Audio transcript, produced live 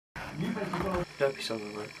Happy song,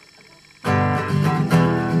 man.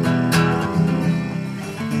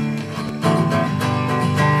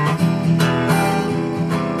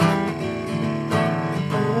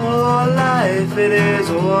 Oh, life, it is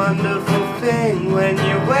a wonderful thing when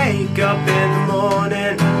you wake up in the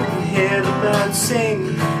morning and hear the birds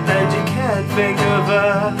sing, and you can't think of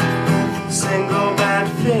a single bad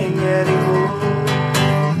thing anymore.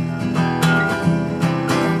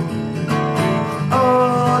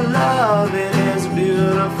 Oh, love, it is a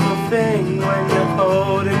beautiful thing when you're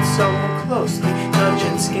holding someone closely,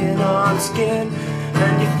 touching skin on skin,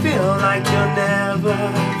 and you feel like you'll never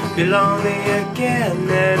be lonely again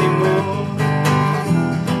anymore.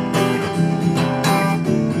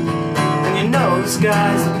 And you know the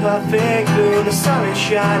sky's the perfect blue, the sun is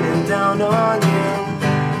shining down on you.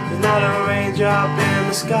 There's not a raindrop in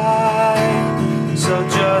the sky, so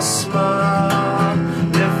just smile,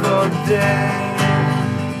 live for the day.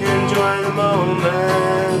 Enjoy the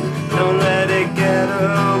moment, don't let it get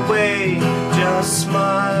away. Just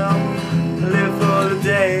smile, live for the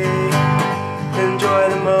day. Enjoy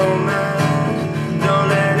the moment, don't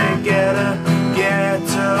let it get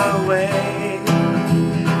away.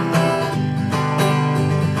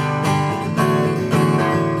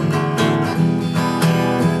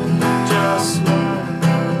 Just smile,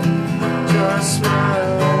 just smile.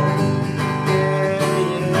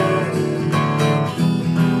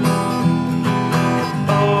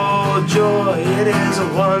 Joy, it is a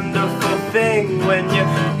wonderful thing when you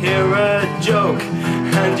hear a joke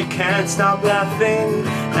and you can't stop laughing,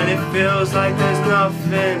 and it feels like there's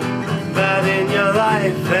nothing bad in your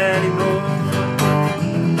life anymore.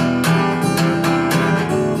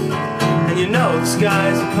 And you know the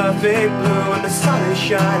sky's a perfect blue and the sun is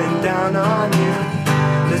shining down on you.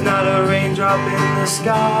 There's not a raindrop in the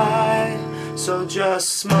sky, so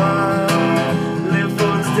just smile, live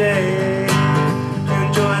for today.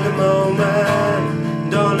 Enjoy the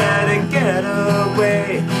moment, don't let it get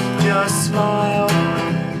away. Just smile,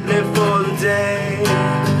 live for the day.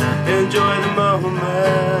 Enjoy the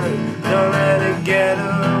moment, don't let it get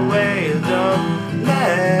away. Don't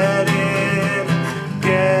let it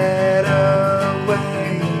get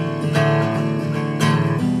away.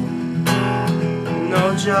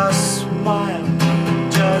 No, just smile,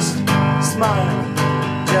 just smile,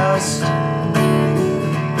 just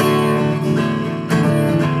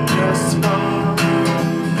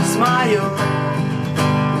smile,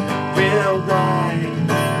 real wide.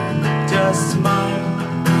 Just smile,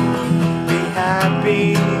 be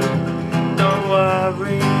happy, don't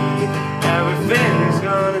worry. Everything's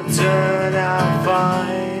gonna turn out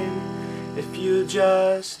fine if you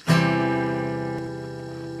just